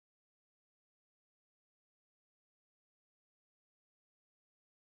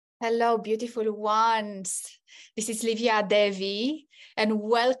Hello, beautiful ones. This is Livia Devi, and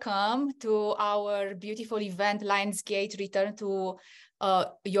welcome to our beautiful event, Lionsgate Return to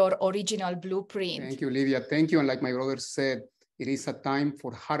your original blueprint. Thank you, Livia. Thank you. And like my brother said, it is a time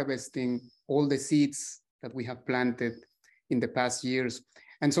for harvesting all the seeds that we have planted in the past years.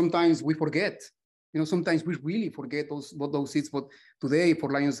 And sometimes we forget, sometimes we really forget those seeds. But today for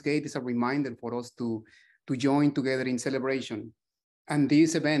Lionsgate is a reminder for us to join together in celebration. And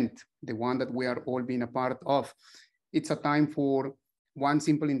this event, the one that we are all being a part of, it's a time for one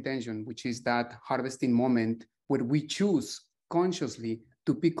simple intention, which is that harvesting moment where we choose consciously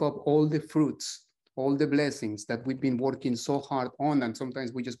to pick up all the fruits, all the blessings that we've been working so hard on, and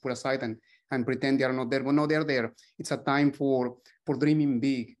sometimes we just put aside and pretend they are not there. But no, they're there. It's a time for dreaming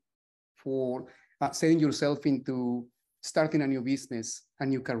big, for setting yourself into starting a new business, a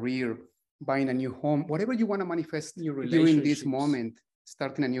new career, buying a new home, whatever you want to manifest during this moment,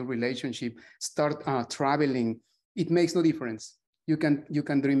 starting a new relationship, start traveling. It makes no difference. You can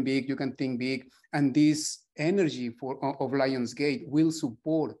dream big, you can think big, and this energy of Lionsgate will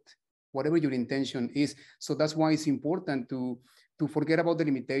support whatever your intention is. So that's why it's important to forget about the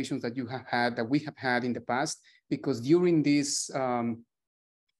limitations that you have had, that we have had in the past, because during this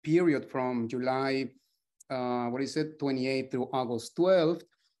period from July, 28th to August 12th,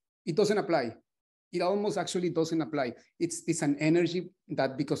 it doesn't apply. It almost actually doesn't apply. It's an energy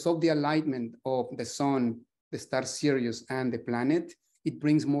that, because of the alignment of the sun, the star Sirius, and the planet, it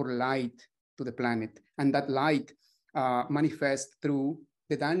brings more light to the planet. And that light manifests through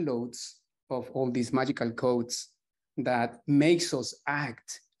the downloads of all these magical codes that makes us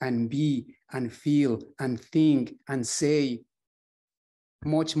act and be and feel and think and say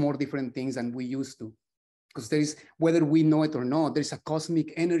much more different things than we used to. Because there is, whether we know it or not, there's a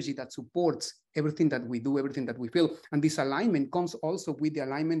cosmic energy that supports everything that we do, everything that we feel. And this alignment comes also with the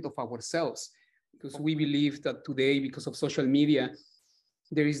alignment of ourselves. Because we believe that today, because of social media,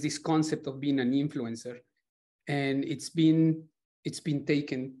 there is this concept of being an influencer. And it's been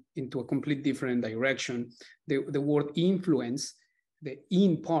taken into a complete different direction. The word influence, the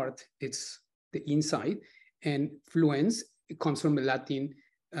in part, it's the inside, and fluence, it comes from the Latin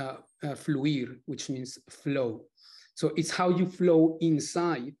fluir, which means flow. So it's how you flow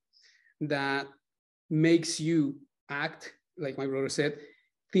inside that makes you act, like my brother said,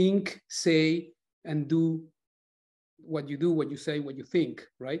 think, say, and do what you do, what you say, what you think,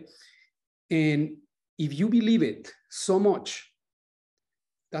 right? And if you believe it so much,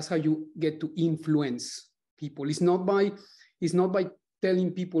 that's how you get to influence people. It's not by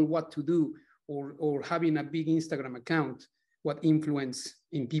telling people what to do or having a big Instagram account. What influence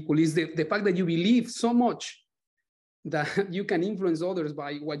in people is the fact that you believe so much that you can influence others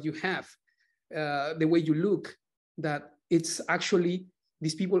by what you have, the way you look, that it's actually,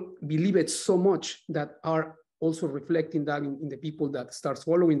 these people believe it so much that are also reflecting that in the people that start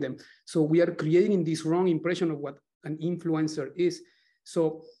following them. So we are creating this wrong impression of what an influencer is.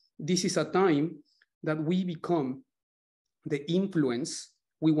 So this is a time that we become the influence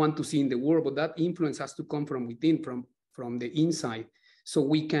we want to see in the world, but that influence has to come from within, from the inside, so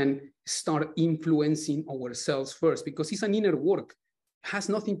we can start influencing ourselves first, because it's an inner work. It has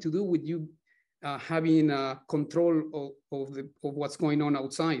nothing to do with you having control of what's going on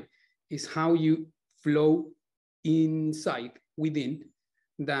outside. It's how you flow inside, within,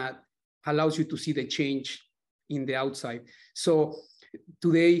 that allows you to see the change in the outside. So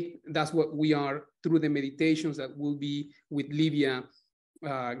today, that's what we are, through the meditations that will be with Livia,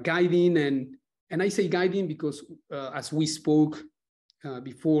 guiding. And I say guiding because as we spoke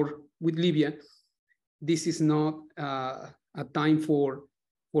before with Livia, this is not a time for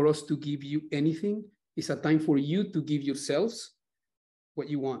us to give you anything. It's a time for you to give yourselves what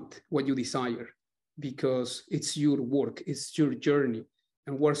you want, what you desire, because it's your work, it's your journey.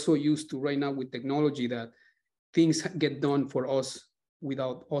 And we're so used to right now with technology that things get done for us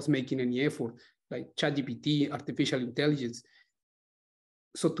without us making any effort, like ChatGPT, artificial intelligence.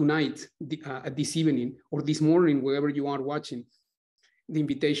 So tonight, this evening, or this morning, wherever you are watching, the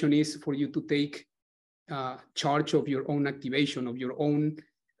invitation is for you to take charge of your own activation, of your own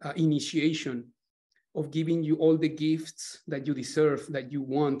initiation, of giving you all the gifts that you deserve, that you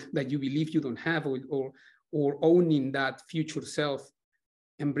want, that you believe you don't have, or owning that future self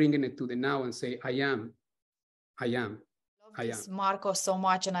and bringing it to the now and say, I am. I love this, Marco, so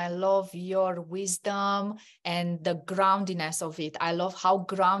much, and I love your wisdom and the groundedness of it. I love how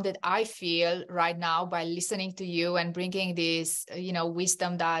grounded I feel right now by listening to you and bringing this,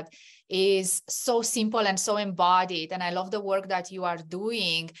 wisdom that is so simple and so embodied. And I love the work that you are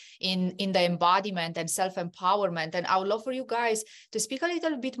doing in the embodiment and self-empowerment. And I would love for you guys to speak a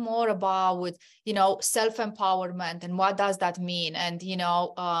little bit more about, you know, self-empowerment and what does that mean? And, you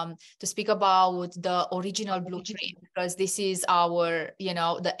know, to speak about the original blueprint, because this is our, you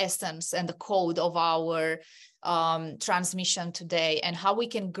know, the essence and the code of our transmission today, and how we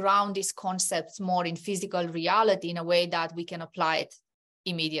can ground these concepts more in physical reality in a way that we can apply it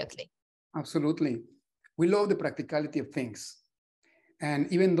immediately. Absolutely. We love the practicality of things.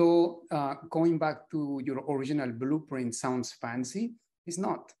 And even though going back to your original blueprint sounds fancy, it's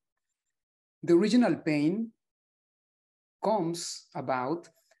not. The original pain comes about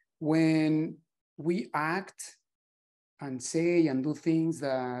when we act and say and do things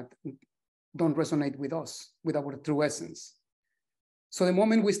that don't resonate with us, with our true essence. So the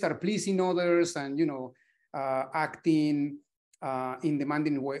moment we start pleasing others and, you know, acting in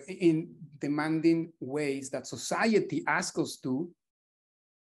demanding ways that society asks us to,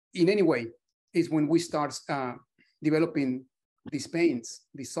 in any way, is when we start developing these pains,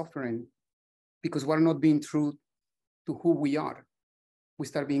 this suffering, because we're not being true to who we are. We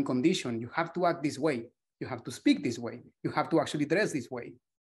start being conditioned. You have to act this way. You have to speak this way. You have to actually dress this way.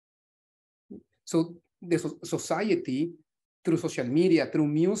 So the society, through social media, through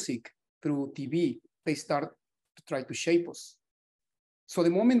music, through TV, they start to try to shape us. So the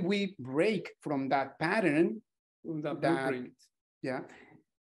moment we break from that pattern, that blueprint, yeah,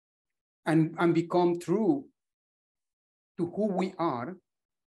 and become true to who we are,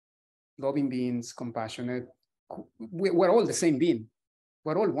 loving beings, compassionate, we're all the same being.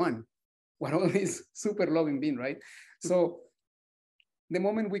 We're all one. We're all this super loving being, right? So the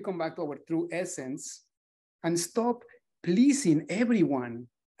moment we come back to our true essence and stop pleasing everyone,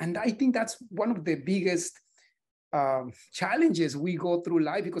 and I think that's one of the biggest challenges we go through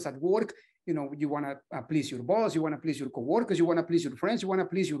life, because at work, you know, you want to please your boss, you want to please your coworkers, you want to please your friends, you want to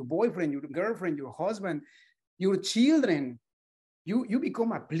please your boyfriend, your girlfriend, your husband, your children. You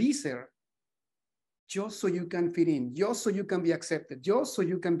become a pleaser just so you can fit in, just so you can be accepted, just so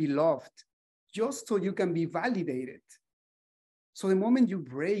you can be loved, just so you can be validated. So the moment you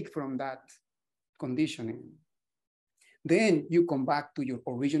break from that conditioning, then you come back to your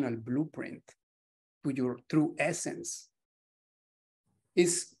original blueprint, to your true essence.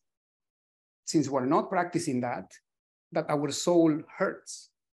 Is since we're not practicing that our soul hurts.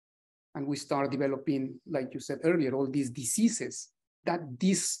 And we start developing, like you said earlier, all these diseases, that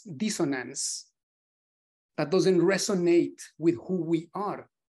dissonance that doesn't resonate with who we are.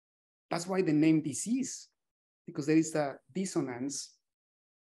 That's why the name disease, because there is a dissonance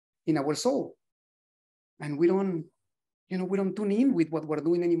in our soul. And we don't tune in with what we're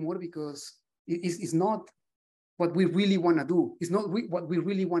doing anymore, because it's not what we really want to do. It's not what we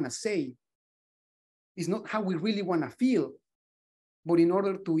really want to say. It's not how we really want to feel. But in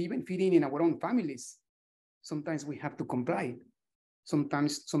order to even fit in our own families, sometimes we have to comply.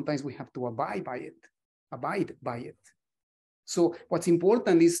 Sometimes we have to abide by it. So what's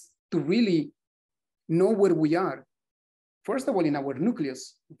important is to really know where we are. First of all, in our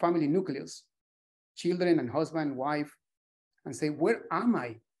nucleus, family nucleus, children and husband, wife, and say, where am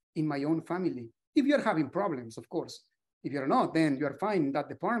I in my own family? If you're having problems, of course. If you're not, then you're fine in that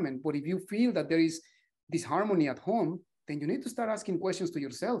department. But if you feel that there is disharmony at home, then you need to start asking questions to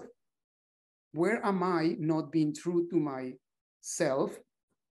yourself. Where am I not being true to myself?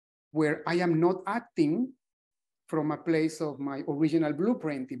 Where I am not acting from a place of my original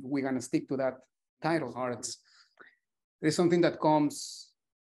blueprint, if we're going to stick to that title, Hearts. There's something that comes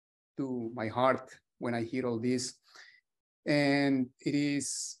to my heart when I hear all this, and it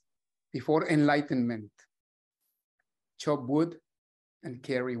is, before enlightenment, chop wood and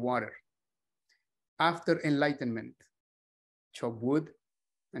carry water. After enlightenment, chop wood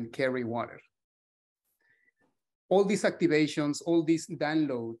and carry water. All these activations, all these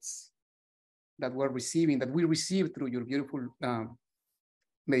downloads that we're receiving, that we received through your beautiful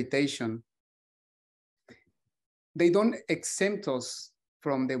meditation, they don't exempt us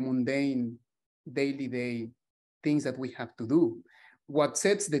from the mundane, daily things that we have to do. What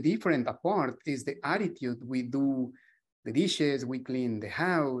sets the different apart is the attitude. We do the dishes, we clean the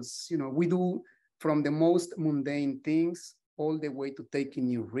house, we do from the most mundane things all the way to taking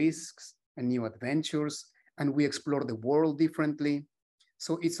new risks and new adventures, and we explore the world differently.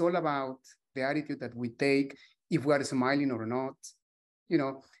 So it's all about the attitude that we take, if we are smiling or not.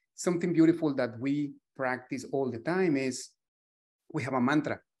 Something beautiful that we practice all the time is we have a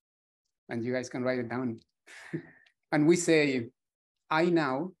mantra, and you guys can write it down. And we say, I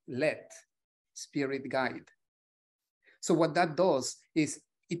now let spirit guide. So what that does is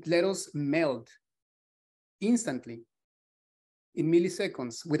it let us meld instantly in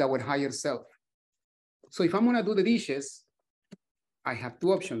milliseconds with our higher self. So if I'm gonna do the dishes, I have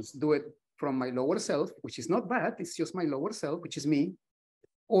two options: do it from my lower self, which is not bad, it's just my lower self, which is me,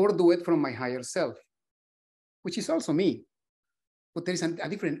 or do it from my higher self, which is also me. But there is a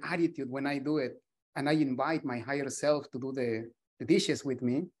different attitude when I do it and I invite my higher self to do the dishes with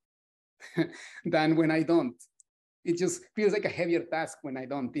me than when I don't. It just feels like a heavier task when I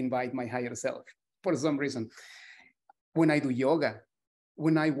don't invite my higher self for some reason. When I do yoga,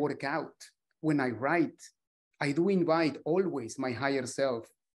 when I work out, when I write, I do invite always my higher self,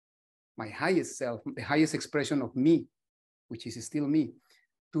 my highest self, the highest expression of me, which is still me,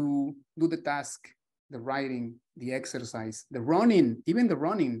 to do the task, the writing, the exercise, the running, even the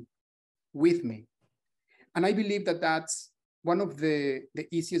running with me. And I believe that that's one of the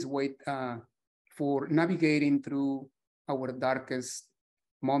easiest way for navigating through our darkest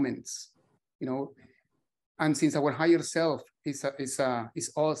moments, you know. And since our higher self is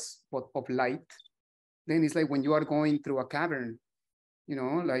us, but of light, then it's like when you are going through a cavern, you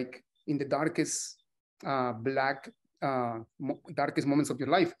know, like in the darkest, darkest moments of your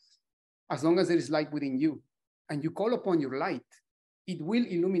life, as long as there is light within you and you call upon your light, it will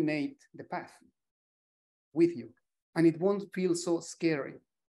illuminate the path with you. And it won't feel so scary.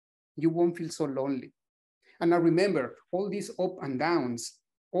 You won't feel so lonely. And now remember, all these up and downs,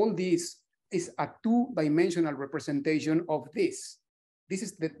 all this is a two-dimensional representation of this. This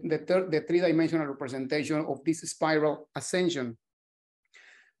is the three-dimensional representation of this spiral ascension.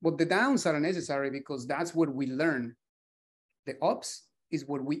 But the downs are necessary because that's where we learn. The ups is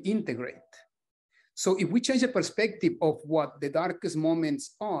where we integrate. So if we change the perspective of what the darkest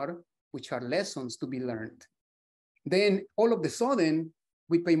moments are, which are lessons to be learned, then all of a sudden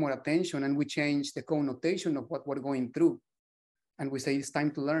we pay more attention and we change the connotation of what we're going through. And we say, it's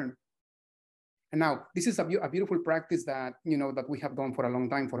time to learn. And now this is a beautiful practice that, you know, that we have done for a long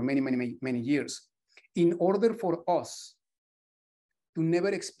time, for many years. In order for us to never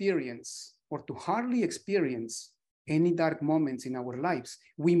experience or to hardly experience any dark moments in our lives,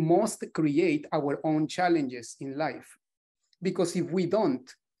 we must create our own challenges in life. Because if we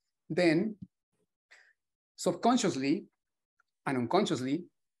don't, then subconsciously and unconsciously,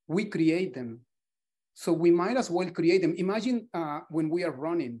 we create them. So we might as well create them. Imagine when we are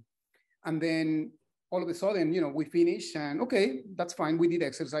running and then all of a sudden, you know, we finish and okay, that's fine. We did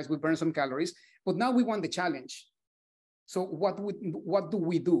exercise, we burned some calories, but now we want the challenge. So what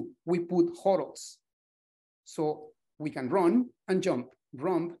do? We put hurdles. So we can run and jump,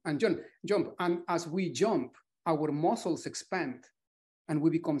 run and jump. And as we jump, our muscles expand and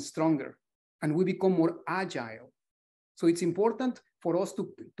we become stronger and we become more agile. So it's important for us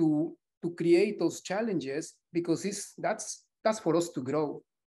to create those challenges because that's for us to grow.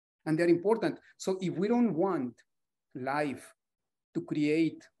 And they're important. So if we don't want life to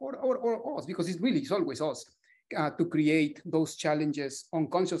create, or us, because it's always us, to create those challenges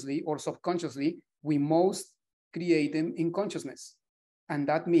unconsciously or subconsciously, we must create them in consciousness. And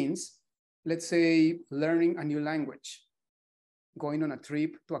that means, let's say, learning a new language, going on a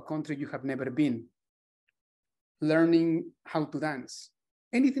trip to a country you have never been, learning how to dance,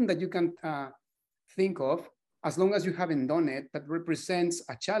 anything that you can think of, as long as you haven't done it, that represents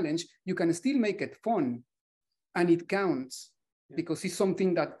a challenge, you can still make it fun and it counts because it's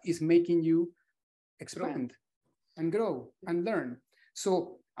something that is making you expand and grow and learn.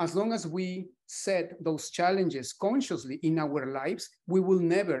 So as long as we set those challenges consciously in our lives, we will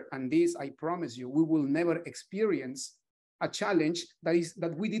never, and this I promise you, we will never experience a challenge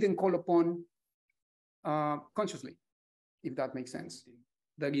that we didn't call upon consciously, if that makes sense.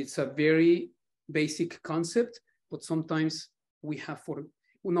 That it's a very basic concept, but sometimes we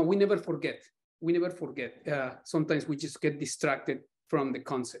never forget. We never forget. Sometimes we just get distracted from the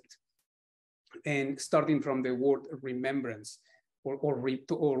concept. And starting from the word remembrance, or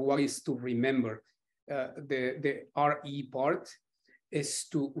what is to remember, the RE part is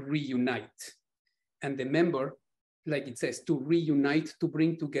to reunite. And the member, like it says, to reunite, to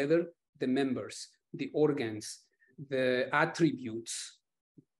bring together the members, the organs, the attributes.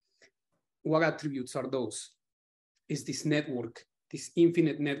 What attributes are those? Is this network, this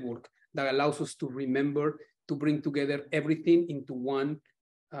infinite network that allows us to remember, to bring together everything into one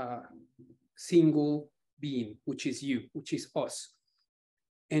single being, which is you, which is us.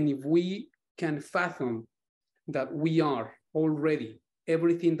 And if we can fathom that we are already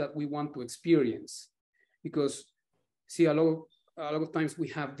everything that we want to experience, because see, a lot of times we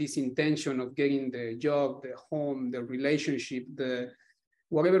have this intention of getting the job, the home, the relationship, the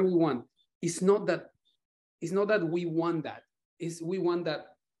whatever we want. It's not that we want that. We want that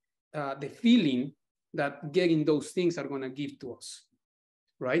the feeling that getting those things are going to give to us,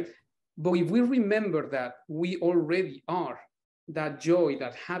 right? But if we remember that we already are that joy,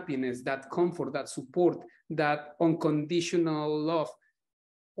 that happiness, that comfort, that support, that unconditional love,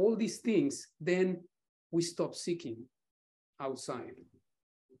 all these things, then we stop seeking outside.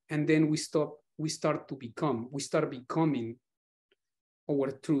 And then we start becoming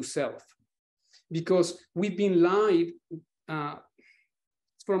our true self. Because we've been lied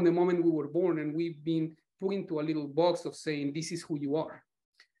from the moment we were born, and we've been put into a little box of saying, this is who you are.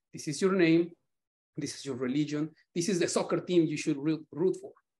 This is your name. This is your religion. This is the soccer team you should root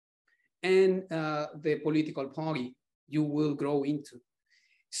for. And the political party you will grow into.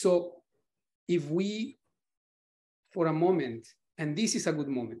 So if we, for a moment, and this is a good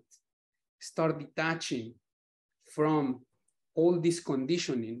moment, start detaching from all this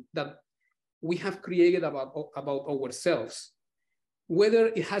conditioning that we have created about ourselves, whether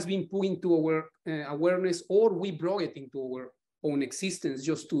it has been put into our awareness or we brought it into our own existence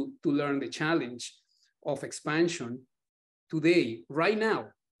just to learn the challenge of expansion today, right now,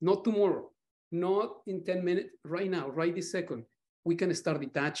 not tomorrow, not in 10 minutes, right now, right this second, we can start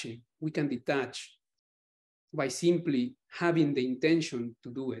detaching. We can detach by simply having the intention to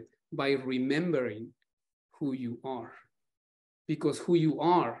do it, by remembering who you are. Because who you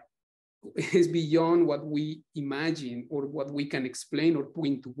are is beyond what we imagine or what we can explain or put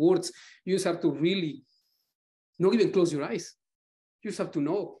into words. You just have to really not even close your eyes. You just have to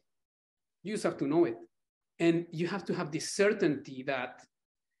know. You just have to know it. And you have to have this certainty that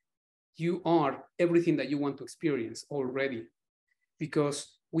you are everything that you want to experience already,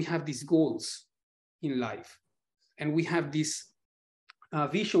 because we have these goals in life and we have these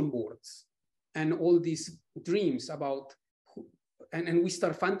vision boards and all these dreams about and we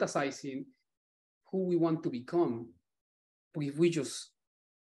start fantasizing who we want to become if we just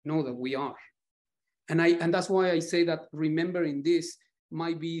know that we are. And that's why I say that remembering this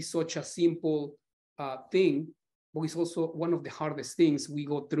might be such a simple thing, but it's also one of the hardest things we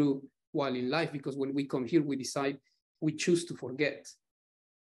go through while in life, because when we come here, we choose to forget.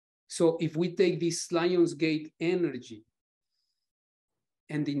 So if we take this Lionsgate energy,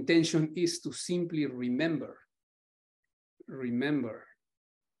 and the intention is to simply remember who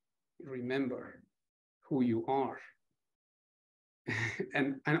you are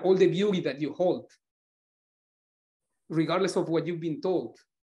and all the beauty that you hold, regardless of what you've been told.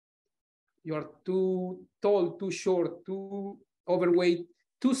 You are too tall, too short, too overweight,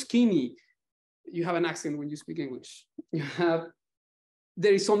 too skinny. You have an accent when you speak English.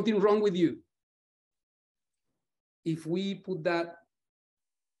 There is something wrong with you. If we put that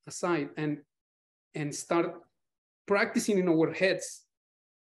aside and start practicing in our heads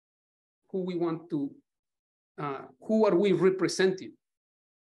who we want to, who are we representing?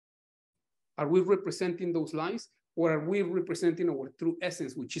 Are we representing those lies, or are we representing our true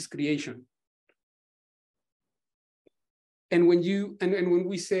essence, which is creation? And when when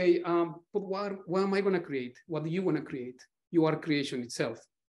we say, but what am I going to create? What do you want to create? You are creation itself.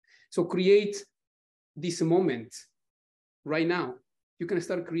 So create this moment right now. You can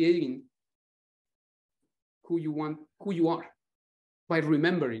start creating who you are by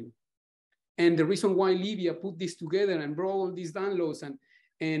remembering. And the reason why Livia put this together and brought all these downloads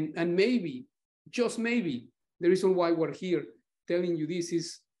and maybe, just maybe, the reason why we're here telling you this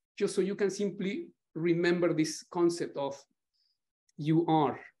is just so you can simply remember this concept of you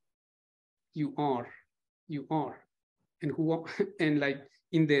are. And who, and like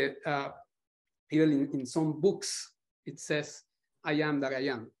in the, even in some books, it says, I am that I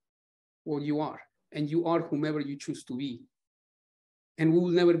am. Well, you are, and you are whomever you choose to be. And we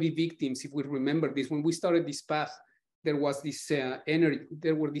will never be victims if we remember this. When we started this path, there was this energy,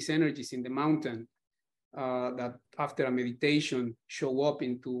 there were these energies in the mountain that after a meditation show up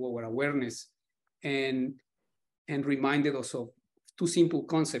into our awareness and reminded us of two simple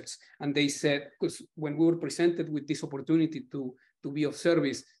concepts. And they said, because when we were presented with this opportunity to be of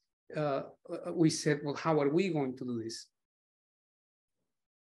service, we said, well, how are we going to do this?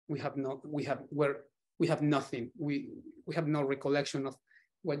 We have nothing. We have no recollection of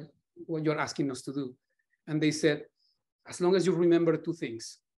what you're asking us to do. And they said, as long as you remember two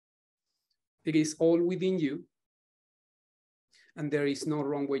things, it is all within you, and there is no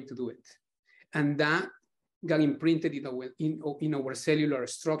wrong way to do it. And that got imprinted in our cellular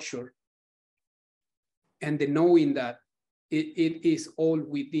structure, and the knowing that it is all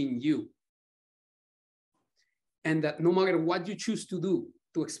within you. And that no matter what you choose to do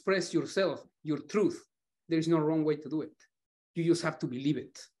to express yourself, your truth, there is no wrong way to do it. You just have to believe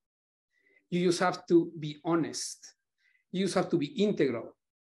it. You just have to be honest. You just have to be integral.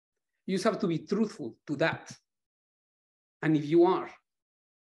 You just have to be truthful to that. And if you are,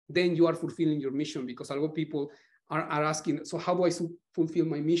 then you are fulfilling your mission, because a lot of people are asking, so how do I fulfill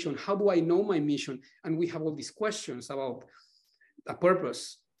my mission? How do I know my mission? And we have all these questions about a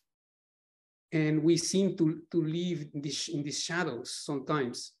purpose. And we seem to live in these shadows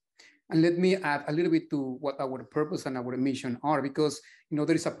sometimes. And let me add a little bit to what our purpose and our mission are, because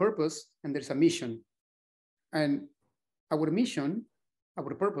there is a purpose and there's a mission. And our mission,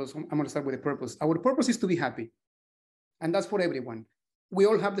 our purpose, I'm going to start with the purpose. Our purpose is to be happy. And that's for everyone. We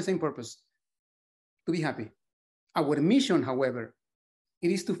all have the same purpose, to be happy. Our mission, however,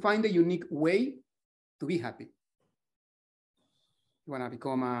 it is to find a unique way to be happy. You want to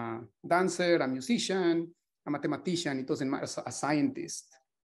become a dancer, a musician, a mathematician, it doesn't matter, a scientist.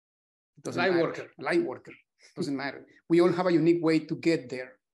 It doesn't matter. Light worker, it doesn't matter. We all have a unique way to get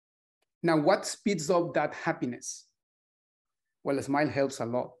there. Now, what speeds up that happiness? Well, a smile helps a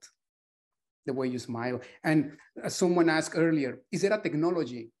lot. The way you smile. And as someone asked earlier, is there a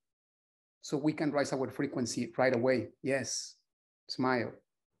technology so we can raise our frequency right away? Yes, smile.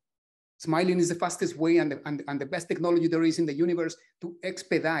 Smiling is the fastest way and the best technology there is in the universe to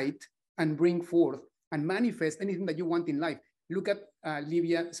expedite and bring forth and manifest anything that you want in life. Look at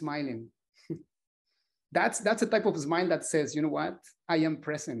Livia smiling. That's a type of smile that says, you know what? I am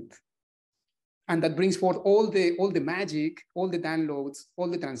present. And that brings forth all the magic, all the downloads, all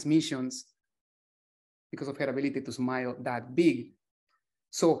the transmissions, because of her ability to smile that big.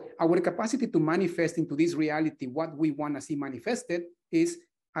 So our capacity to manifest into this reality what we want to see manifested is,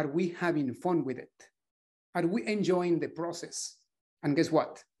 are we having fun with it? Are we enjoying the process? And guess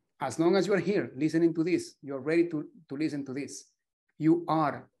what? As long as you are here listening to this, you're ready to listen to this, you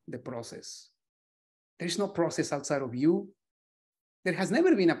are the process. There's no process outside of you. There has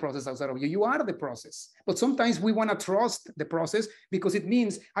never been a process outside of you. You are the process. But sometimes we want to trust the process because it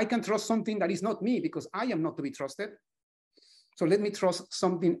means I can trust something that is not me because I am not to be trusted. So let me trust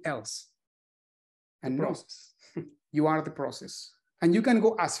something else. And no, you are the process. And you can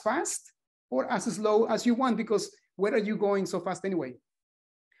go as fast or as slow as you want, because where are you going so fast anyway?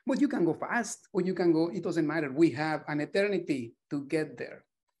 But you can go fast or you can go, it doesn't matter. We have an eternity to get there.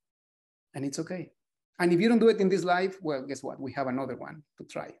 And it's okay. And if you don't do it in this life, well, guess what? We have another one to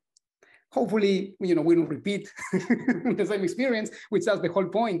try. Hopefully, we don't repeat the same experience, which that's the whole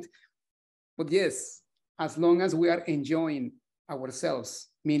point. But yes, as long as we are enjoying ourselves,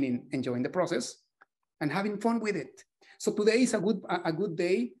 meaning enjoying the process and having fun with it. So today is a good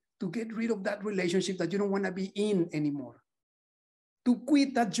day to get rid of that relationship that you don't want to be in anymore. To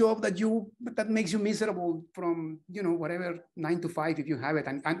quit that job that makes you miserable from, whatever, 9 to 5 if you have it.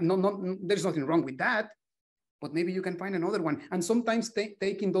 And no, there's nothing wrong with that, but maybe you can find another one. And sometimes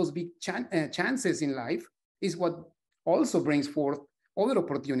taking those big chances in life is what also brings forth other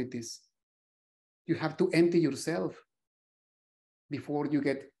opportunities. You have to empty yourself before you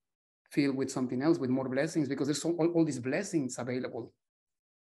get filled with something else, with more blessings, because there's all these blessings available.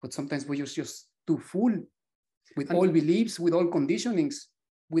 But sometimes we're just too full with all beliefs, with all conditionings,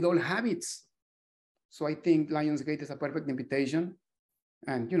 with all habits. So I think Lionsgate is a perfect invitation.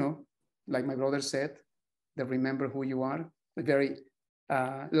 And, like my brother said, that remember who you are, very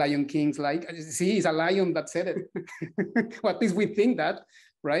Lion King's like, see, it's a lion that said it. Well, at least we think that,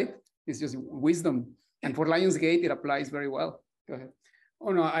 right? It's just wisdom. And for Lionsgate, it applies very well. Go ahead.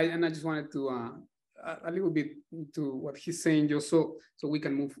 Oh, no, I just wanted to a little bit to what he's saying, just so we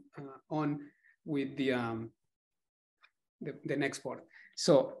can move on with the next part.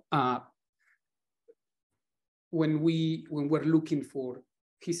 So when we're looking for,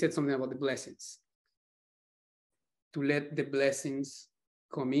 he said something about the blessings. To let the blessings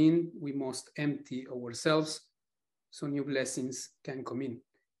come in, we must empty ourselves so new blessings can come in.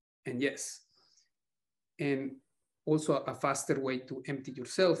 And yes, and also a faster way to empty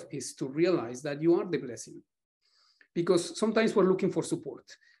yourself is to realize that you are the blessing. Because sometimes we're looking for support.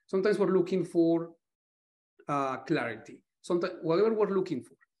 Sometimes we're looking for clarity. Sometimes, whatever we're looking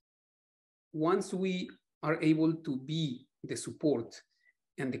for, once we are able to be the support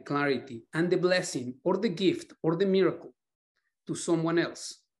and the clarity and the blessing or the gift or the miracle to someone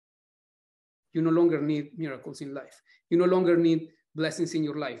else, you no longer need miracles in life. You no longer need blessings in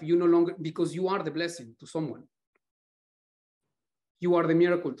your life. You no longer, because you are the blessing to someone. You are the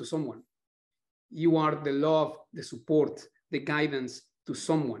miracle to someone. You are the love, the support, the guidance to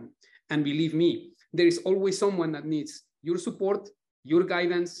someone. And believe me, there is always someone that needs your support, your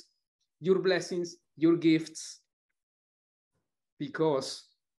guidance, your blessings, your gifts, because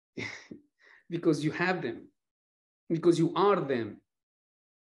you have them, because you are them.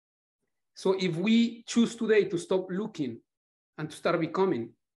 So if we choose today to stop looking and to start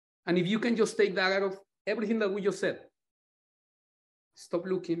becoming, And if you can just take that out of everything that we just said, stop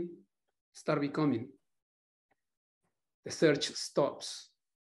looking, start becoming. The search stops.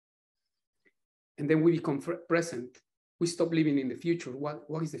 And then we become present. We stop living in the future.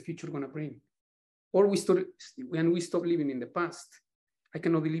 What is the future going to bring? Or when we stop living in the past. I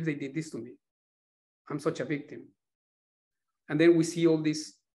cannot believe they did this to me. I'm such a victim. And then we see all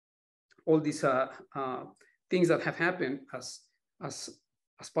these things that have happened as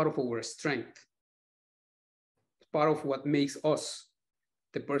part of our strength, part of what makes us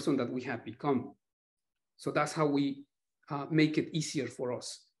the person that we have become. So that's how we make it easier for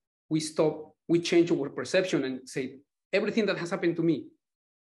us. We change our perception and say, everything that has happened to me,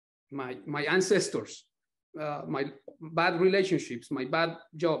 my ancestors, my bad relationships, my bad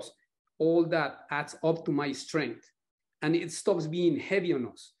jobs, all that adds up to my strength. And it stops being heavy on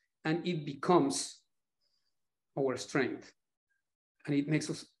us and it becomes our strength. And it makes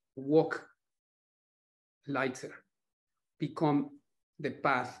us walk lighter, become the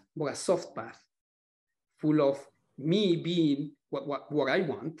path, but a soft path, full of me being what I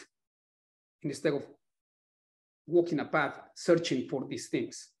want, instead of walking a path searching for these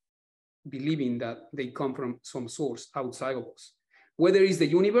things, believing that they come from some source outside of us, whether it's the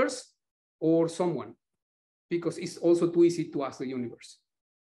universe or someone, because it's also too easy to ask the universe,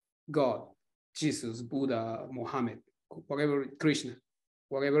 God, Jesus, Buddha, Muhammad, whatever, Krishna,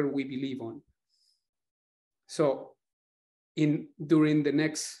 whatever we believe on. So during the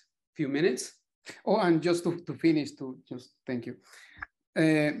next few minutes, and just to finish, thank you.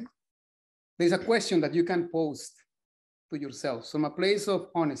 There's a question that you can post to yourself from a place of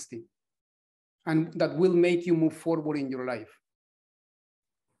honesty, and that will make you move forward in your life.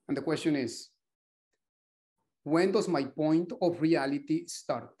 And the question is, when does my point of reality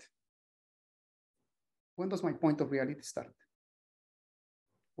start? When does my point of reality start?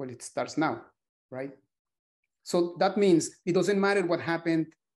 Well, it starts now, right? So that means it doesn't matter what happened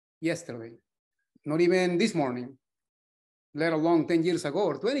yesterday, not even this morning, let alone 10 years ago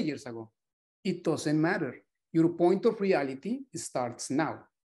or 20 years ago. It doesn't matter. Your point of reality starts now,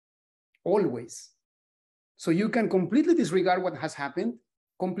 always. So you can completely disregard what has happened,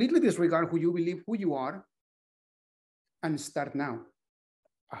 completely disregard who you believe, who you are, and start now.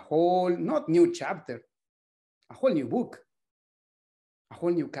 A whole, not new chapter, a whole new book, a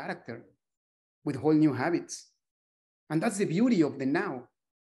whole new character with whole new habits. And that's the beauty of the now,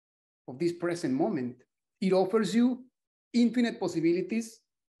 of this present moment. It offers you infinite possibilities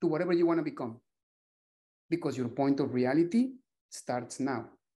to whatever you want to become, because your point of reality starts now.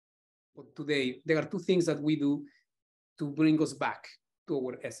 But today, there are two things that we do to bring us back to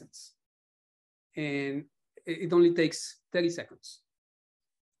our essence. And it only takes 30 seconds.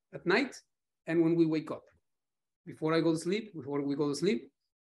 At night, and when we wake up. Before we go to sleep,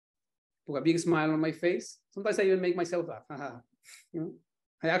 put a big smile on my face. Sometimes I even make myself laugh. You know,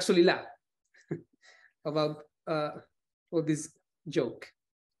 I actually laugh about this joke.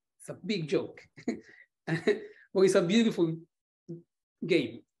 It's a big joke, but it's a beautiful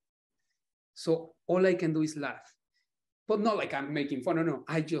game. So all I can do is laugh, but not like I'm making fun. No,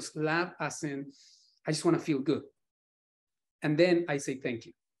 I just laugh as in, I just want to feel good. And then I say thank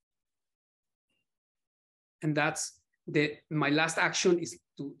you. And that's my last action is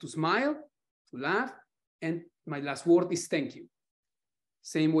to smile, to laugh, and my last word is thank you.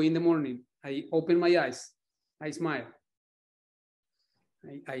 Same way in the morning, I open my eyes, I smile,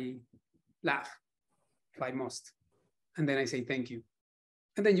 I laugh if I must, and then I say thank you.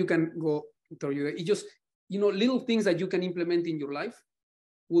 And then you can go through your, it just, little things that you can implement in your life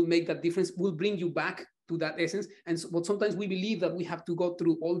will make that difference, will bring you back to that essence. And so, but sometimes we believe that we have to go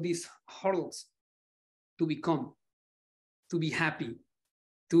through all these hurdles to become, to be happy,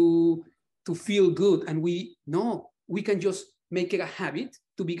 to feel good. And we can just make it a habit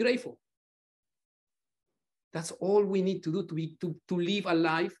to be grateful. That's all we need to do to live a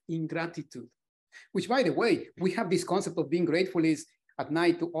life in gratitude. Which, by the way, we have this concept of being grateful is at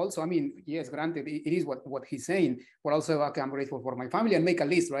night to also, I mean, yes, granted, it is what he's saying, but also, okay, I'm grateful for my family and make a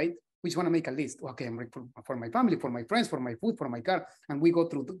list, right? We just want to make a list. Okay, I'm grateful for my family, for my friends, for my food, for my car. And we go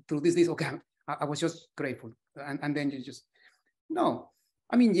through this list. Okay, I was just grateful. And then you just, no.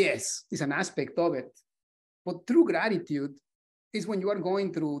 I mean, yes, it's an aspect of it. But true gratitude is when you are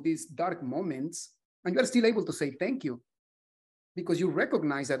going through these dark moments and you are still able to say thank you, because you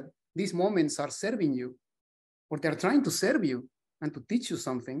recognize that these moments are serving you, or they're trying to serve you and to teach you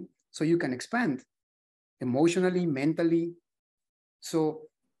something so you can expand emotionally, mentally. So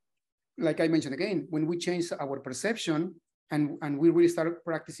like I mentioned again, when we change our perception and we really start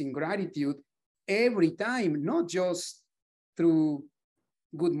practicing gratitude every time, not just through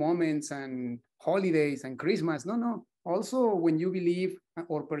good moments and holidays and Christmas. No, no. Also, when you believe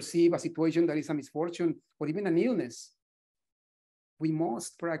or perceive a situation that is a misfortune or even an illness, we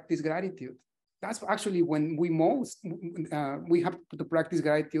must practice gratitude. That's actually when we have to practice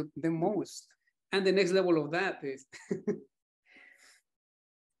gratitude the most. And the next level of that is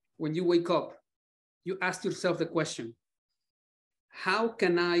when you wake up, you ask yourself the question, how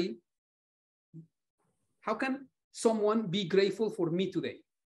can someone be grateful for me today?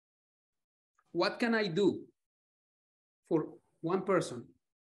 What can I do for one person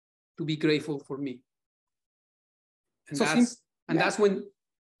to be grateful for me? And so that's when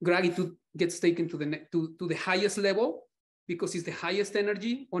gratitude gets taken to the highest level, because it's the highest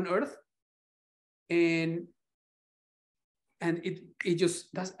energy on earth. And it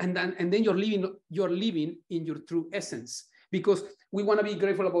just does, and then you're living in your true essence, because we want to be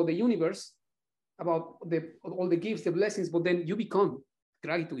grateful about the universe, about all the gifts, the blessings, but then you become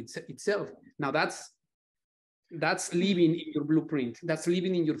gratitude itself. Now that's living in your blueprint. That's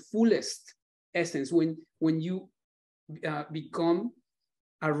living in your fullest essence, when you become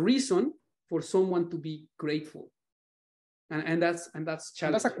a reason for someone to be grateful. And that's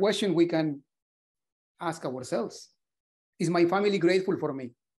challenging. That's a question we can ask ourselves. Is my family grateful for me?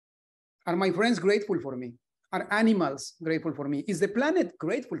 Are my friends grateful for me? Are animals grateful for me? Is the planet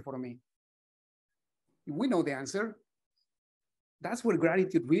grateful for me? We know the answer. That's where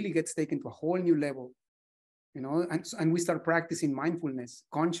gratitude really gets taken to a whole new level, and we start practicing mindfulness,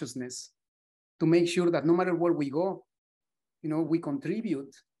 consciousness, to make sure that no matter where we go, we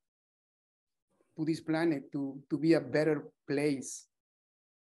contribute to this planet to be a better place,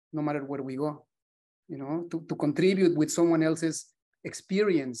 no matter where we go, to contribute with someone else's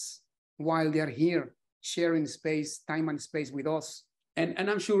experience while they are here, sharing time and space with us. And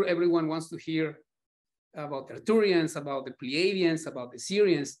I'm sure everyone wants to hear about the Arcturians, about the Pleiadians, about the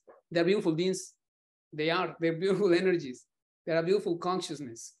Sirians. They're beautiful beings. They're beautiful energies. They're a beautiful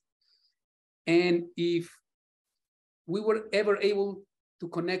consciousness. And if we were ever able to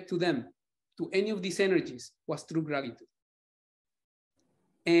connect to them, to any of these energies, was through gratitude.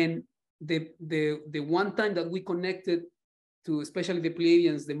 And the one time that we connected to, especially the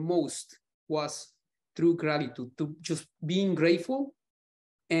Pleiadians, the most was through gratitude, to just being grateful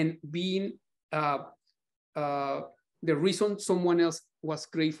and being the reason someone else was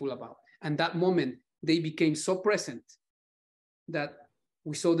grateful about. And that moment, they became so present that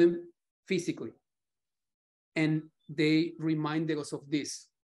we saw them physically. And they reminded us of this,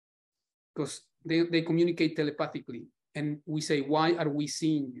 because they communicate telepathically. And we say, why are we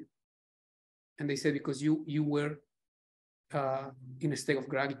seeing you? And they said, because you were in a state of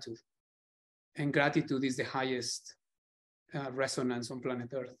gratitude. And gratitude is the highest resonance on planet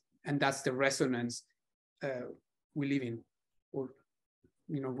Earth. And that's the resonance we live in, or,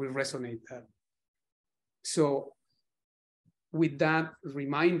 we resonate that. So with that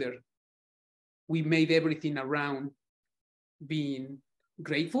reminder, we made everything around being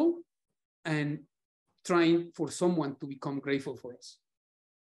grateful and trying for someone to become grateful for us.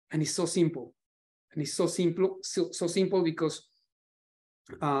 And it's so simple. And it's so simple because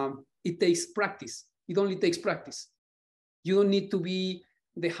it takes practice. It only takes practice. You don't need to be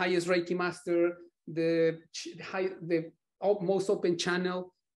the highest Reiki master, the most open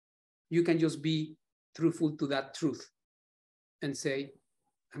channel. You can just be truthful to that truth and say,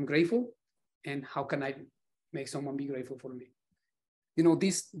 I'm grateful, and how can I make someone be grateful for me?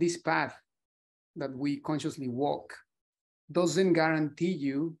 This path that we consciously walk doesn't guarantee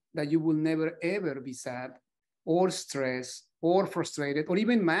you that you will never ever be sad or stressed or frustrated or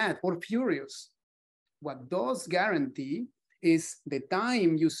even mad or furious. What does guarantee is the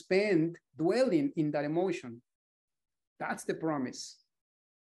time you spend dwelling in that emotion. That's the promise.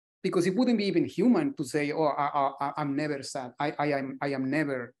 Because it wouldn't be even human to say, oh, I'm never sad. I am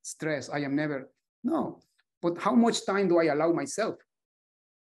never stressed. I am never, no. But how much time do I allow myself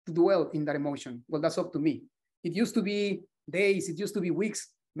to dwell in that emotion? Well, that's up to me. It used to be days, it used to be weeks.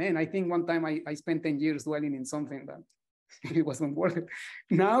 Man, I think one time I spent 10 years dwelling in something that it wasn't worth it.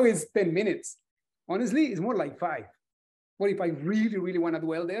 Now it's 10 minutes. Honestly, it's more like 5. But if I really, really want to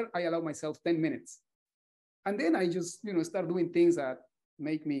dwell there, I allow myself 10 minutes. And then I just, start doing things that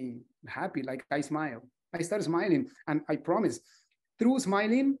make me happy, like I smile. I start smiling, and I promise, through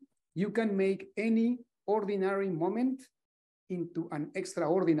smiling, you can make any ordinary moment into an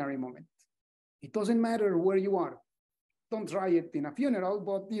extraordinary moment. It doesn't matter where you are. Don't try it in a funeral,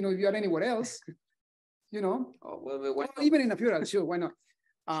 but if you are anywhere else, even in a funeral, sure, why not?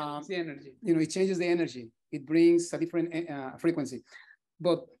 The energy. It changes the energy. It brings a different frequency.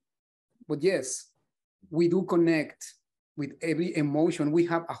 But yes, we do connect with every emotion. We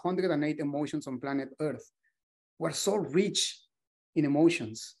have 108 emotions on planet Earth. We're so rich in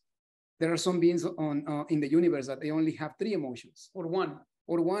emotions. There are some beings in the universe that they only have 3 emotions or one.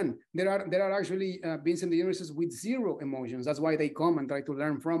 There are actually beings in the universe with 0 emotions. That's why they come and try to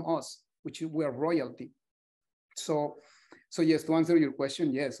learn from us, which we are royalty. So yes, to answer your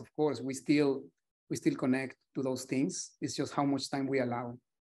question, yes, of course, we still connect to those things. It's just how much time we allow.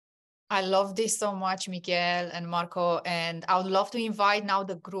 I love this so much, Miguel and Marco, and I would love to invite now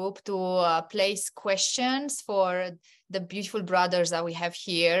the group to place questions for the beautiful brothers that we have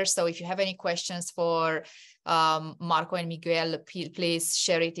here. So if you have any questions for Marco and Miguel, please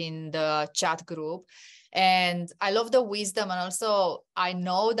share it in the chat group. And I love the wisdom. And also, I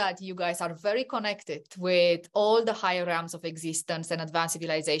know that you guys are very connected with all the higher realms of existence and advanced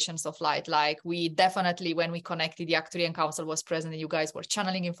civilizations of light. Like we definitely, when we connected, the Arcturian Council was present and you guys were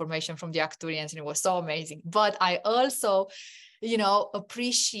channeling information from the Arcturians and it was so amazing. But I also,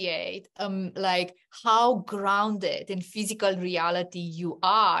 appreciate like how grounded in physical reality you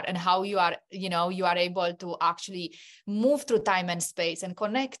are and how you are, you are able to actually move through time and space and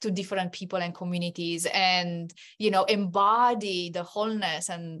connect to different people and communities and, embody the wholeness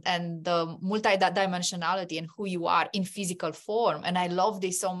and the multi-dimensionality and who you are in physical form. And I love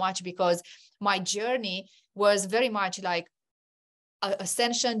this so much because my journey was very much like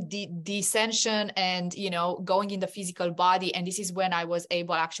ascension, descension, and going in the physical body. And this is when I was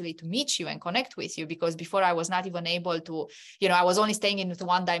able actually to meet you and connect with you, because before I was not even able to, I was only staying in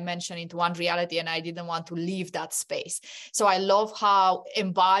one dimension, into one reality, and I didn't want to leave that space. So I love how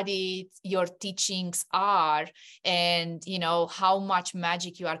embodied your teachings are, and how much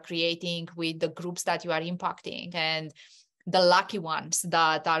magic you are creating with the groups that you are impacting, and the lucky ones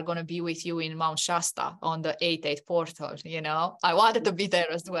that are going to be with you in Mount Shasta on the 8/8 portal. I wanted to be there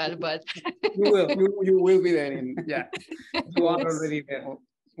as well, but you will be there. You are already there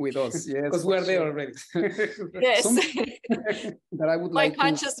with us. Yes, because we're there already. Yes. That I would my like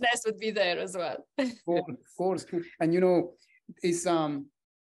consciousness would be there as well. Of course. And it's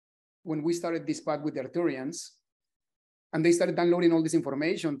when we started this path with the Arcturians, and they started downloading all this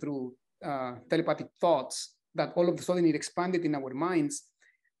information through telepathic thoughts, that all of a sudden it expanded in our minds.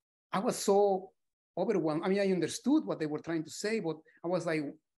 I was so overwhelmed. I mean, I understood what they were trying to say, but I was like,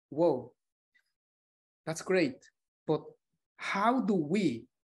 whoa, that's great. But how do we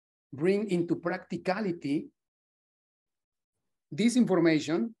bring into practicality this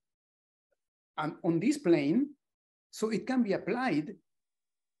information and on this plane so it can be applied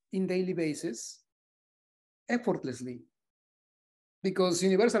in daily basis effortlessly? Because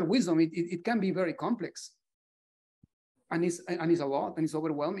universal wisdom, it can be very complex. And it's a lot, and it's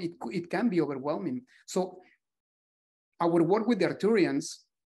overwhelming. It can be overwhelming. So our work with the Arcturians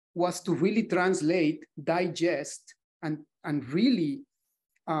was to really translate, digest, and really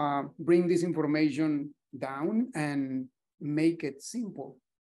bring this information down and make it simple.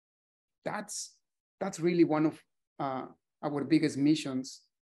 That's really one of our biggest missions,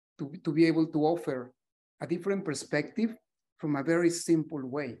 to be able to offer a different perspective from a very simple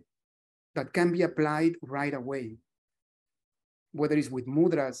way that can be applied right away. Whether it's with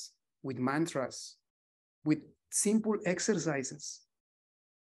mudras, with mantras, with simple exercises.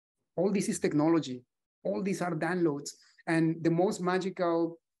 All this is technology. All these are downloads. And the most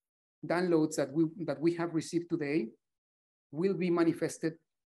magical downloads that we have received today will be manifested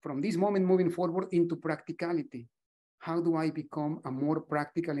from this moment moving forward into practicality. How do I become a more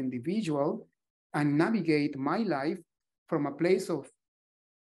practical individual and navigate my life from a place of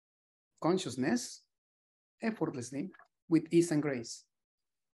consciousness effortlessly, with ease and grace?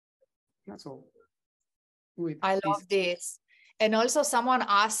 That's all. I love this. And also someone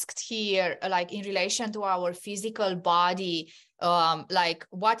asked here, like in relation to our physical body, like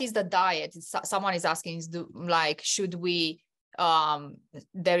what is the diet? Someone is asking, should we,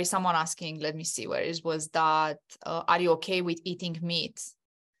 there is someone asking, let me see where it was that, are you okay with eating meat?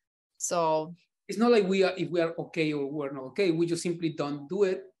 So it's not like if we are okay or we're not okay. We just simply don't do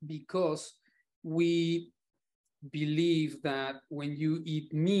it because we believe that when you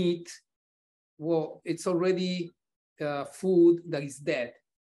eat meat, well, it's already food that is dead,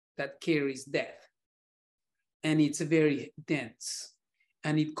 that carries death. And it's very dense.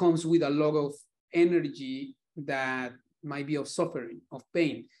 And it comes with a lot of energy that might be of suffering, of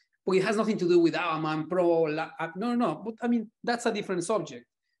pain. But it has nothing to do with, I'm pro. No. But I mean, that's a different subject.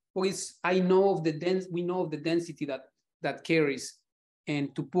 But we know of the density that carries.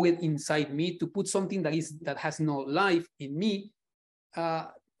 And to put it inside me, to put something that has no life in me, I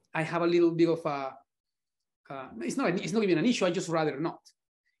have a little bit of a, it's not even an issue. I just rather not.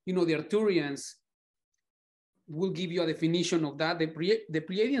 The Arcturians, will give you a definition of that. The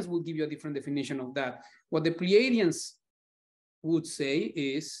Pleiadians will give you a different definition of that. What the Pleiadians would say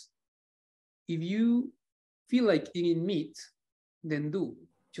is, if you feel like eating meat, then do.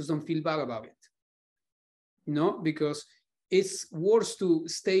 Just don't feel bad about it. No, because it's worse to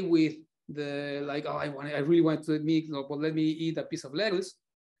stay with the like, oh, I really want to eat meat, but let me eat a piece of lettuce.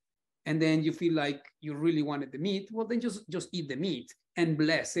 And then you feel like you really wanted the meat. Well, then just eat the meat and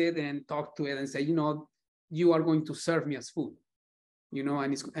bless it and talk to it and say, you know, you are going to serve me as food, you know,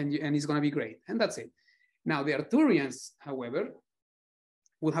 and it's going to be great. And that's it. Now, the Arcturians, however,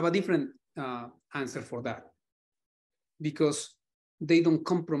 will have a different answer for that, because they don't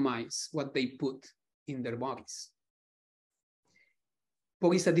compromise what they put in their bodies.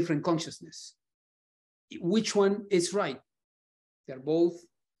 But it's a different consciousness. Which one is right? They're both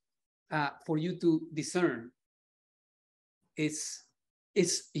for you to discern. It's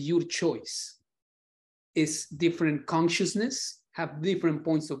your choice. It's different consciousness, have different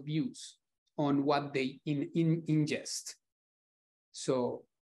points of views on what they ingest. So,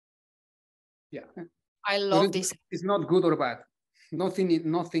 yeah. I love this. It's not good or bad.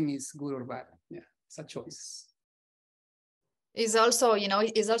 Nothing is good or bad. Yeah, it's a choice. Is also, you know,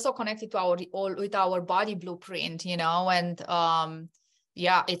 is also connected to with our body blueprint, you know, and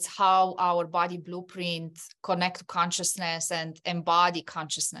yeah, it's how our body blueprint connect to consciousness and embody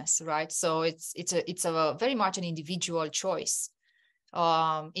consciousness, right? So it's a very much an individual choice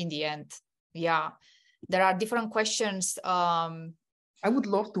in the end. Yeah, there are different questions. I would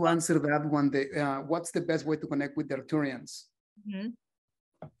love to answer that one day. What's the best way to connect with the Arcturians? Mm-hmm.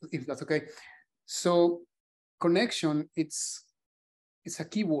 If that's okay. So connection, it's a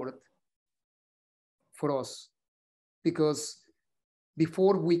keyword for us, because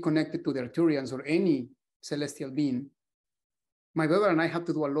before we connected to the Arcturians or any celestial being, my brother and I had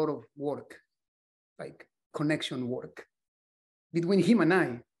to do a lot of work, like connection work between him and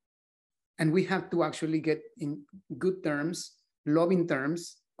I. And we have to actually get in good terms, loving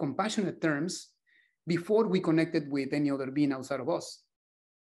terms, compassionate terms, before we connected with any other being outside of us.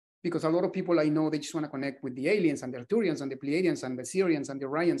 Because a lot of people I know, they just want to connect with the aliens and the Arcturians and the Pleiadians and the Sirians and the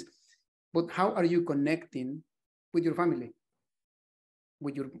Orions. But how are you connecting with your family?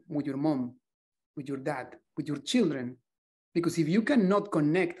 With your mom, with your dad, with your children? Because if you cannot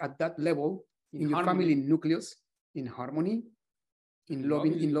connect at that level in your family nucleus, in harmony, in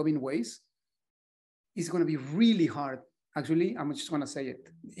loving ways, it's going to be really hard. Actually, I'm just going to say it.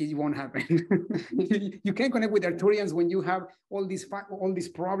 It won't happen. You can't connect with Arcturians when you have all these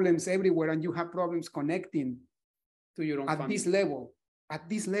problems everywhere, and you have problems connecting to your own family. At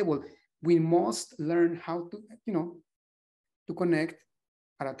this level, we must learn how to, you know, to connect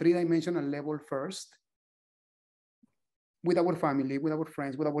at a three-dimensional level first, with our family, with our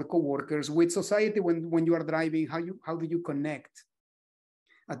friends, with our coworkers, with society. When you are driving, how do you connect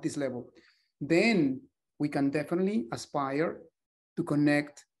at this level? Then we can definitely aspire to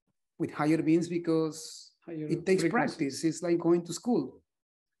connect with higher beings, because it takes practice. It's like going to school.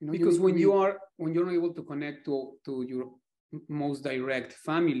 You know, because when you're not able to connect to your most direct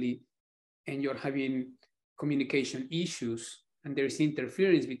family, and you're having communication issues, and there's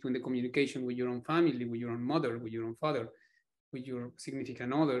interference between the communication with your own family, with your own mother, with your own father, with your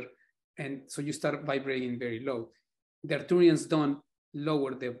significant other, and so you start vibrating very low. The Arcturians don't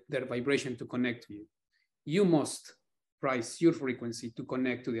lower their vibration to connect to you. You must raise your frequency to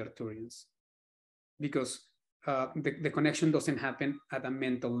connect to the Arcturians, because the connection doesn't happen at a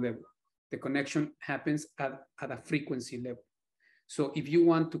mental level. The connection happens at a frequency level. So if you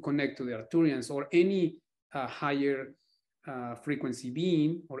want to connect to the Arcturians or any higher frequency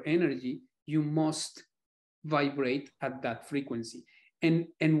being or energy, you must vibrate at that frequency. And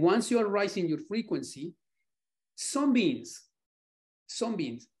once you are rising your frequency, some beings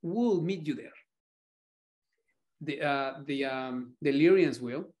will meet you there. The Lyrians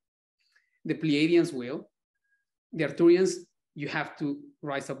will, the Pleiadians will, the Arcturians, you have to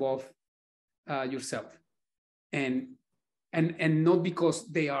rise above yourself, and not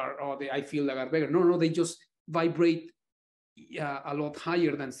because they are, I feel like are better. No, they just vibrate a lot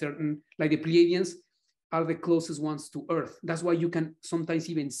higher than certain, like the Pleiadians are the closest ones to Earth. That's why you can sometimes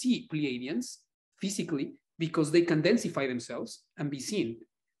even see Pleiadians physically, because they can densify themselves and be seen.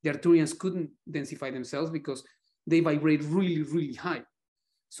 The Arcturians couldn't densify themselves because they vibrate really, really high.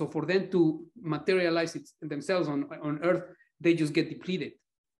 So for them to materialize themselves on Earth, they just get depleted.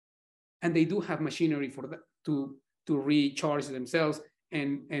 And they do have machinery for that to recharge themselves.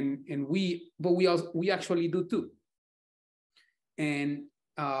 And we actually do too. And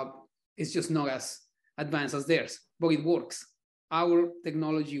it's just not as advanced as theirs, but it works. Our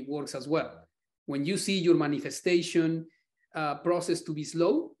technology works as well. When you see your manifestation process to be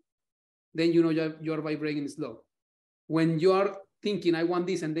slow, then you know you're vibrating slow. When you're thinking, I want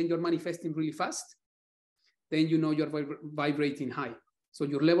this, and then you're manifesting really fast, then you know you're vibrating high. So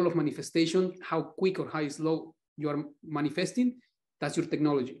your level of manifestation, how quick or high, slow you are manifesting, that's your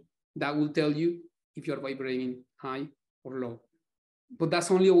technology. That will tell you if you're vibrating high or low. But that's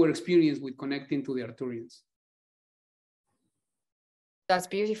only our experience with connecting to the Arcturians. That's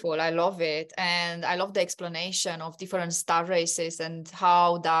beautiful. I love it. And I love the explanation of different star races and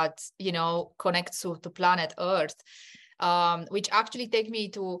how that, you know, connects to planet Earth. Which actually take me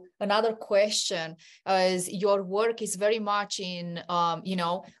to another question, as your work is very much in, you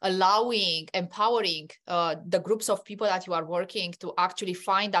know, allowing, empowering the groups of people that you are working to actually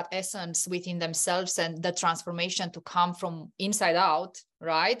find that essence within themselves and the transformation to come from inside out,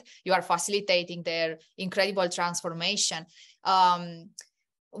 right? You are facilitating their incredible transformation.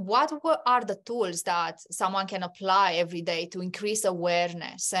 What are the tools that someone can apply every day to increase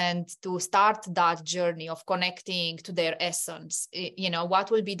awareness and to start that journey of connecting to their essence? You know, what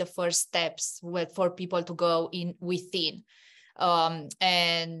will be the first steps for people to go in within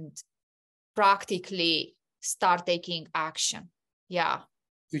and practically start taking action? Yeah.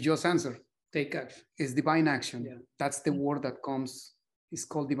 You just answer. Take action. It's divine action. Yeah. That's the word that comes. It's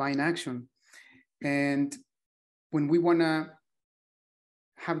called divine action. And when we want to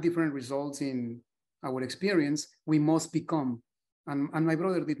have different results in our experience, we must become, and my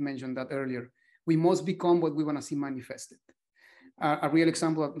brother did mention that earlier, we must become what we want to see manifested. A real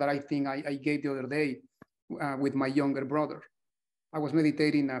example that I think I gave the other day with my younger brother. I was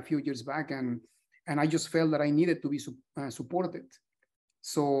meditating a few years back, and I just felt that I needed to be supported.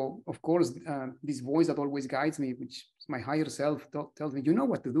 So, of course, this voice that always guides me, which is my higher self, tells me, you know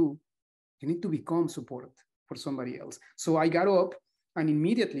what to do. You need to become support for somebody else. So I got up, and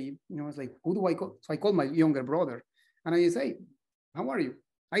immediately, you know, I was like, who do I call? So I called my younger brother, and I say, how are you?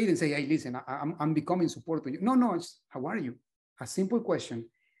 I didn't say, hey, listen, I'm becoming support to you. No, it's, how are you? A simple question.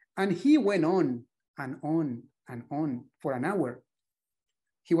 And he went on and on and on for an hour.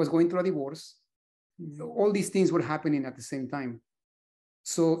 He was going through a divorce. All these things were happening at the same time.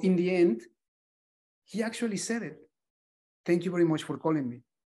 So in the end, he actually said it. Thank you very much for calling me.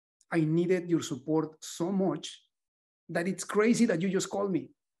 I needed your support so much that it's crazy that you just called me.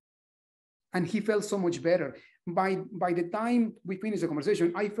 And he felt so much better. By the time we finished the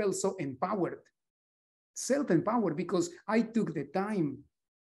conversation, I felt so empowered, self-empowered, because I took the time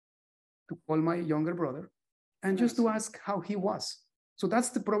to call my younger brother and just to ask how he was. So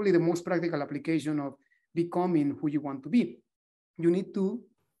that's probably the most practical application of becoming who you want to be. You need to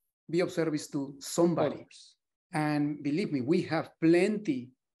be of service to somebody. Others. And believe me, we have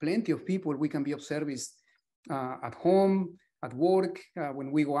plenty of people we can be of service at home, at work,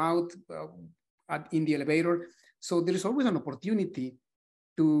 when we go out, in the elevator. So there is always an opportunity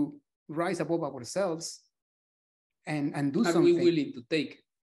to rise above ourselves and do something. Are we willing to take?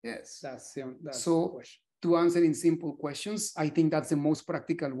 Yes. That's so the question. To answer in simple questions, I think that's the most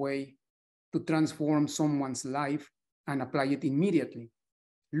practical way to transform someone's life and apply it immediately.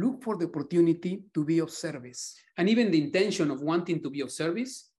 Look for the opportunity to be of service. And even the intention of wanting to be of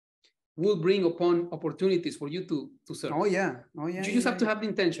service will bring upon opportunities for you to serve. Oh yeah. You just have to have the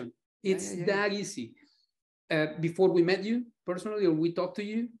intention. It's that easy. Before we met you personally, or we talked to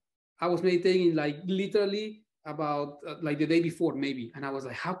you, I was meditating like literally about like the day before maybe. And I was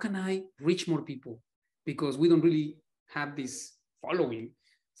like, how can I reach more people? Because we don't really have this following.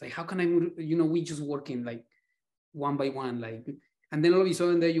 It's like, how can I, we just working like one by one, like, and then all of a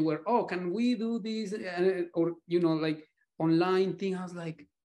sudden there you were, oh, can we do this? Or, like online thing. I was like,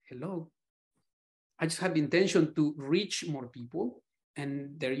 hello. I just had the intention to reach more people.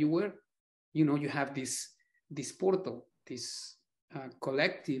 And there you were, you have this portal, this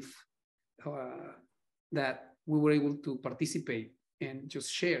collective that we were able to participate and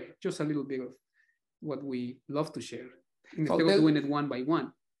just share just a little bit of what we love to share. Instead of doing it one by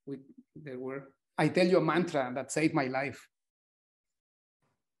one, I tell you a mantra that saved my life.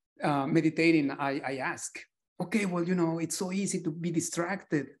 Meditating, I ask, okay, well, it's so easy to be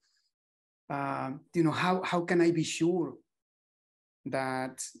distracted. How can I be sure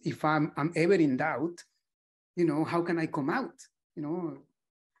that if I'm ever in doubt, how can I come out?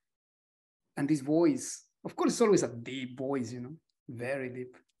 And this voice, of course, it's always a deep voice, very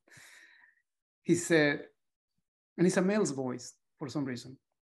deep. He said, and it's a male's voice for some reason.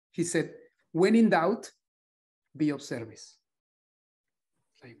 He said, when in doubt, be of service.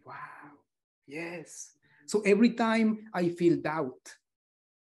 Like, wow, yes. So every time I feel doubt,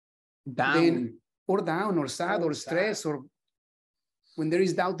 down or sad or stress, or when there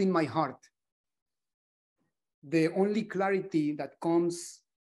is doubt in my heart, the only clarity that comes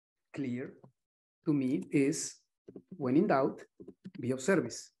clear to me is when in doubt, be of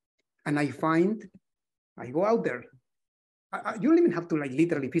service. And I go out there. You don't even have to like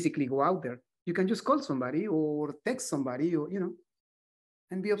literally physically go out there. You can just call somebody or text somebody or,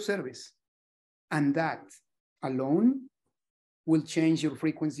 and be of service. And that alone will change your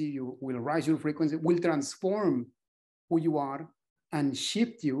frequency, you will rise your frequency, will transform who you are and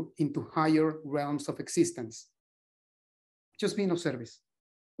shift you into higher realms of existence. Just being of service.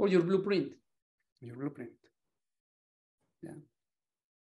 Or your blueprint. Your blueprint. Yeah.